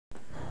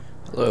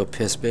Hello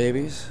piss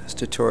babies. This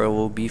tutorial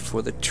will be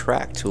for the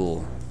track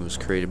tool. It was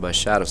created by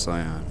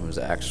Shadowscion, who is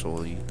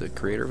actually the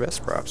creator of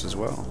SProps as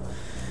well.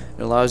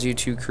 It allows you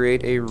to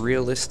create a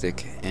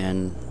realistic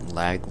and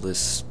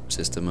lagless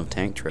system of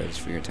tank treads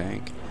for your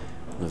tank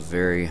with a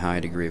very high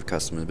degree of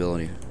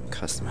customization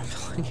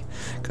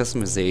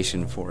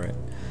for it.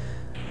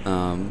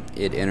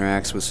 It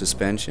interacts with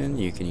suspension.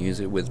 You can use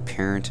it with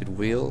parented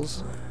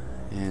wheels,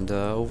 and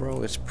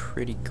overall it's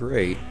pretty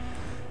great.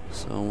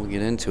 So we'll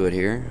get into it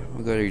here.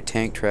 We'll go to your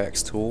tank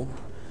tracks tool.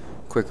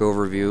 Quick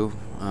overview.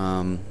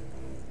 The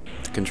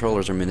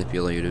controllers are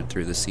manipulated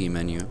through the C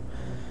menu,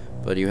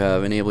 but you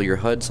have enable your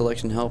HUD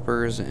selection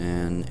helpers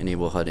and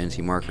enable HUD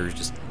anti-markers.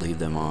 Just leave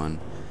them on.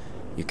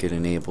 You can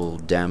enable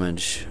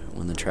damage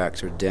when the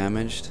tracks are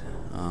damaged.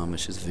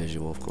 It's just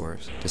visual, of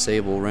course.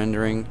 Disable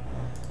rendering.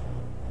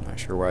 Not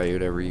sure why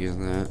you'd ever use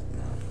that.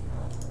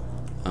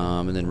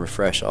 And then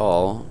refresh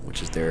all,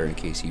 which is there in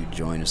case you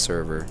join a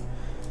server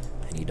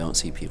and you don't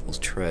see people's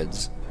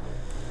treads.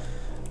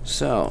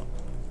 So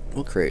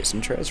we'll create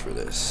some treads for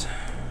this.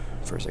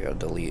 First I gotta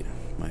delete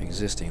my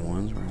existing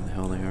ones, wherever the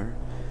hell they are.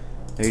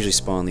 I usually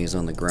spawn these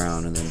on the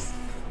ground and then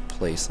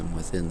place them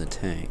within the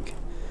tank.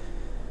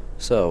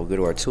 So we'll go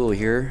to our tool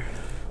here.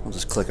 We'll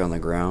just click on the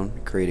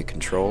ground, create a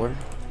controller.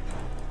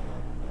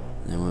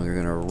 Then we're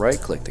gonna right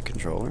click the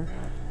controller,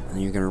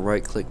 and you're gonna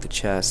right click the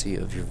chassis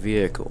of your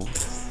vehicle.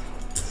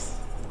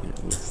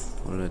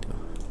 What did I do?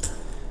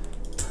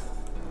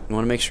 You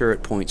want to make sure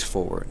it points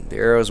forward. The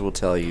arrows will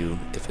tell you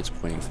if it's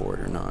pointing forward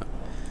or not.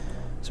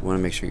 So you want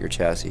to make sure your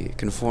chassis, it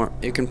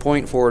can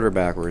point forward or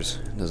backwards,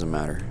 it doesn't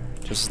matter.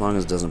 Just as long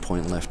as it doesn't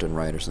point left and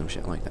right or some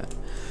shit like that.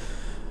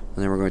 And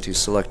then we're going to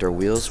select our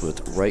wheels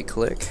with right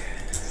click.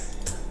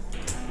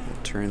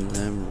 Turn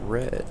them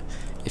red.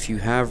 If you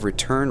have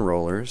return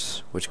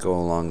rollers, which go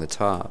along the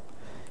top,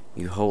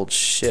 you hold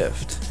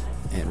shift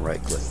and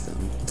right click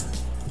them.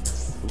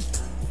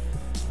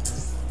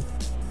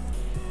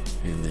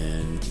 And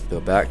then go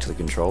back to the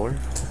controller,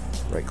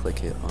 right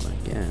click it on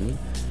again,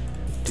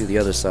 do the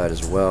other side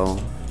as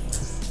well,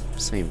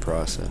 same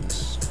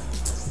process.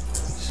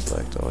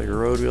 Select all your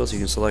road wheels. You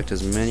can select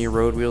as many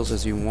road wheels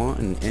as you want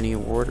in any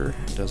order,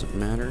 it doesn't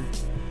matter.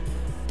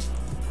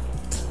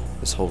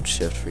 Just hold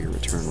shift for your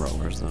return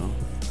rollers though.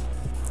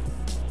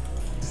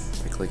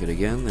 Right click it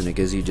again, and it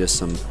gives you just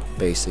some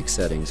basic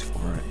settings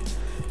for it.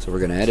 So we're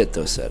going to edit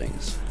those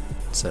settings,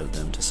 set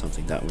them to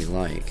something that we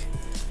like.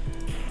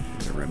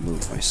 I'm going to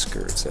remove my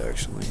skirts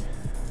actually.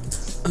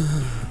 Get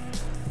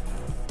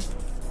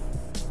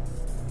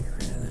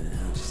rid of that.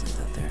 I'll just leave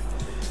that there.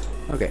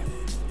 Okay,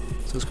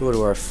 so let's go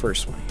to our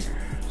first one here.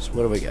 So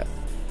what do we got?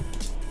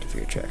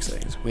 Configure track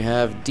settings. We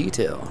have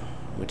detail,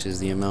 which is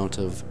the amount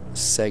of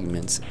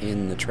segments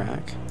in the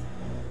track.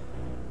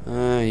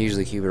 I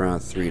usually keep it around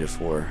 3 to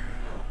 4.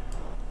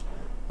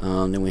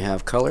 Then we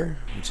have color,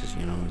 which is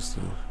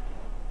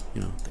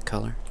the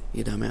color,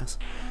 you dumbass.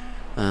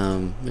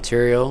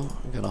 Material,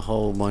 we've got a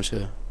whole bunch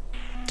of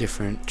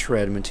different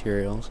tread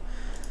materials.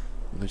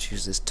 I'm going to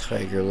choose this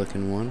tiger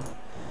looking one.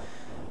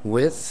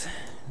 Width,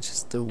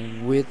 just the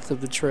width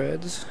of the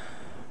treads,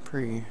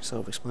 pretty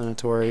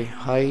self-explanatory.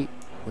 Height,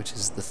 which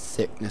is the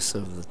thickness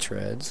of the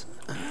treads.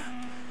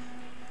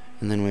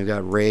 And then we've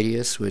got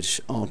radius, which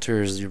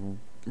alters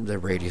the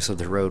radius of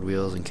the road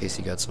wheels in case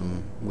you got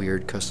some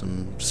weird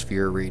custom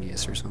sphere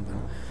radius or something.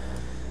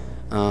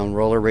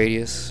 Roller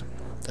radius,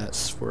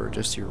 that's for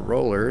just your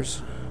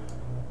rollers.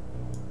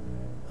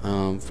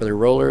 For the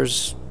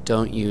rollers,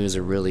 don't use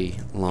a really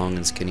long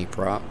and skinny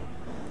prop.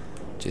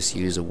 Just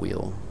use a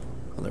wheel,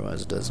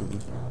 otherwise it does some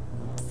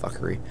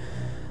fuckery.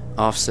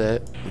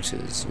 Offset, which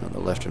is the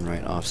left and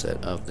right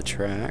offset of the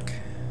track.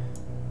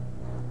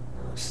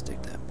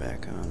 Stick that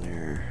back on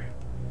there.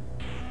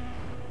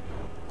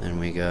 Then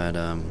we got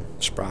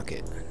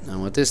sprocket. Now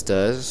what this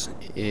does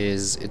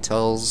is it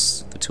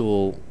tells the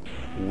tool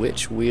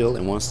which wheel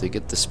it wants to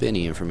get the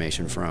spinny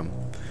information from.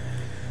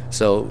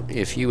 So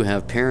if you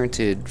have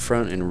parented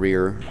front and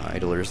rear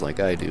idlers like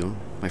I do,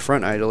 my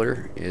front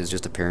idler is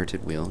just a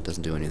parented wheel, it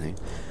doesn't do anything.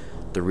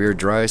 The rear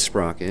drive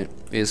sprocket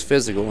is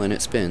physical and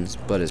it spins,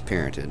 but it's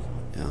parented.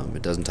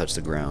 It doesn't touch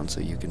the ground,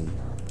 so you can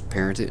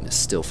parent it and it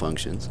still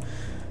functions.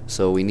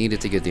 So we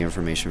needed to get the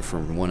information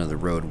from one of the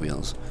road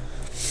wheels.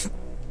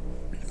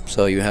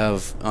 So you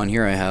have, on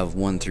here I have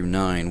 1 through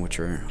 9, which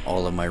are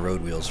all of my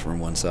road wheels from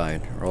one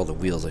side, or all the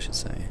wheels I should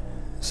say.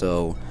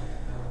 So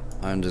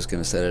I'm just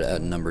going to set it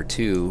at number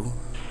 2,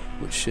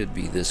 which should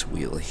be this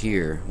wheel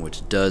here,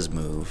 which does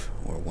move,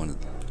 or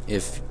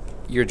if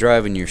you're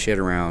driving your shit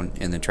around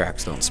and the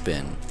tracks don't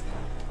spin,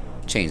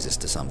 change this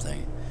to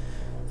something.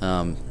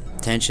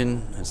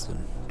 Tension, that's the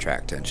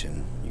track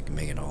tension. You can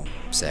make it all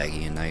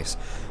saggy and nice.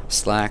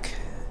 Slack,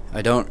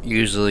 I don't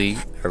usually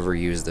ever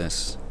use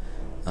this.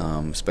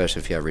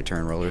 Especially if you have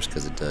return rollers,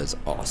 because it does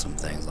awesome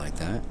things like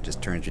that.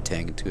 Just turns your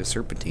tank into a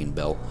serpentine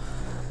belt.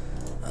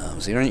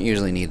 So you don't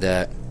usually need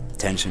that.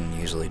 Tension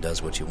usually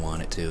does what you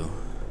want it to.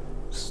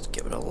 Just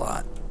give it a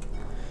lot.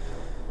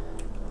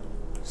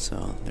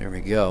 So there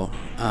we go.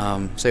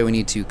 Say we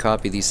need to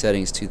copy these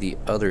settings to the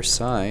other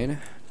side.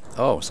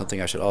 Oh,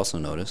 something I should also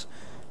notice.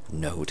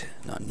 Note,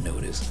 not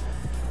notice.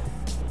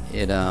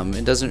 It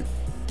doesn't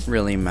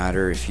really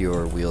matter if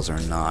your wheels are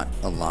not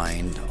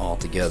aligned all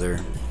together.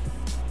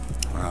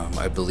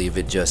 I believe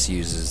it just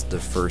uses the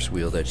first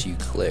wheel that you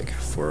click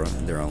for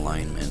their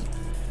alignment.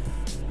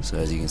 So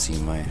as you can see,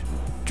 my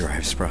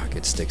drive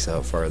sprocket sticks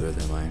out farther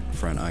than my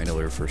front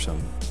idler for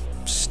some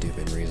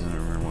stupid reason. I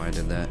don't remember why I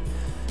did that.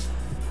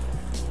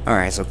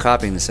 Alright, so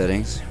copying the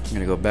settings, I'm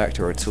going to go back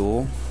to our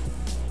tool.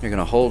 You're going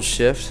to hold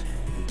shift,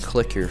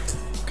 click your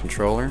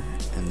controller,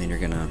 and then you're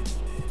going to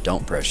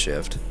don't press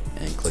shift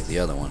and click the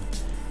other one.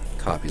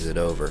 Copies it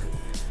over.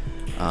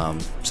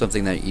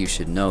 Something that you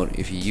should note,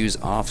 if you use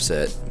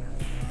offset,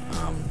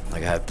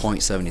 like I have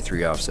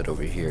 0.73 offset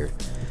over here,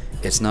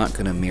 it's not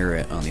going to mirror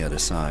it on the other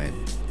side.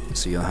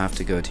 So you'll have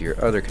to go to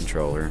your other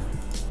controller,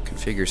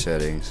 configure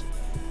settings,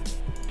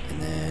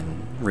 and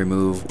then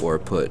remove or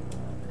put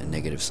a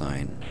negative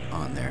sign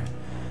on there.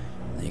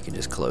 And you can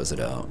just close it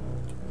out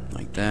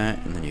like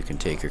that, and then you can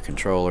take your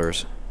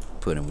controllers,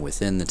 put them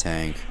within the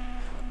tank,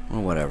 or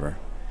whatever.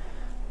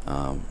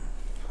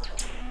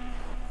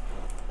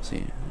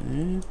 See,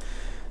 I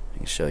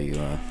can show you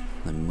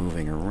them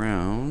moving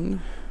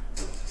around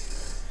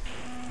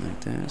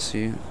like that.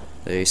 See,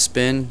 they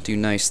spin, do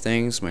nice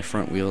things. My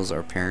front wheels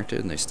are parented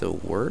and they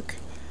still work.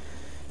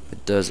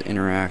 It does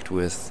interact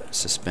with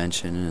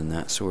suspension and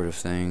that sort of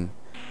thing.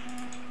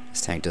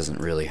 This tank doesn't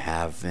really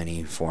have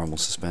any formal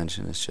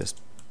suspension, it's just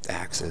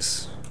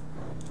axis.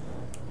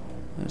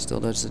 But it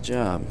still does the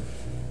job.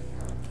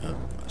 Oh,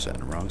 I sat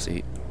in the wrong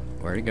seat.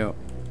 Where'd it go?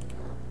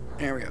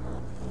 There we go.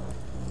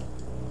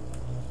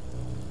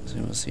 So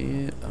we'll see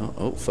it.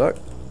 Oh, fuck.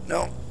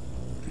 No.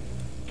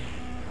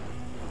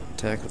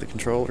 Attack with the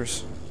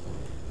controllers.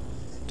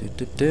 And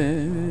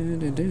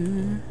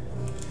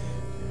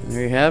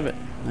there you have it.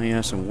 Now you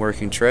have some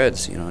working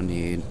treads. You don't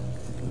need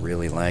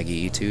really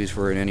laggy E2s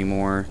for it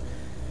anymore.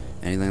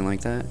 Anything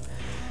like that.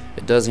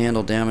 It does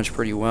handle damage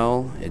pretty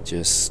well. It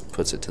just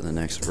puts it to the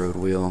next road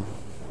wheel.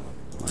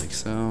 Like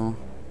so.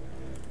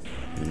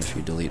 Even if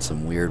you delete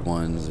some weird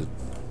ones, it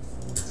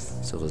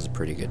still does a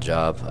pretty good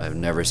job. I've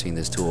never seen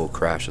this tool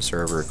crash a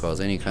server or cause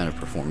any kind of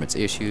performance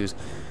issues.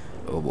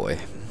 Oh boy.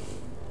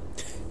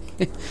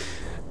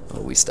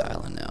 Oh, we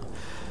styling now.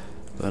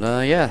 But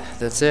yeah,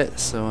 that's it.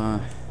 So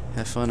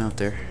have fun out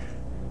there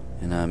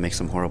and make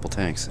some horrible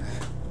tanks.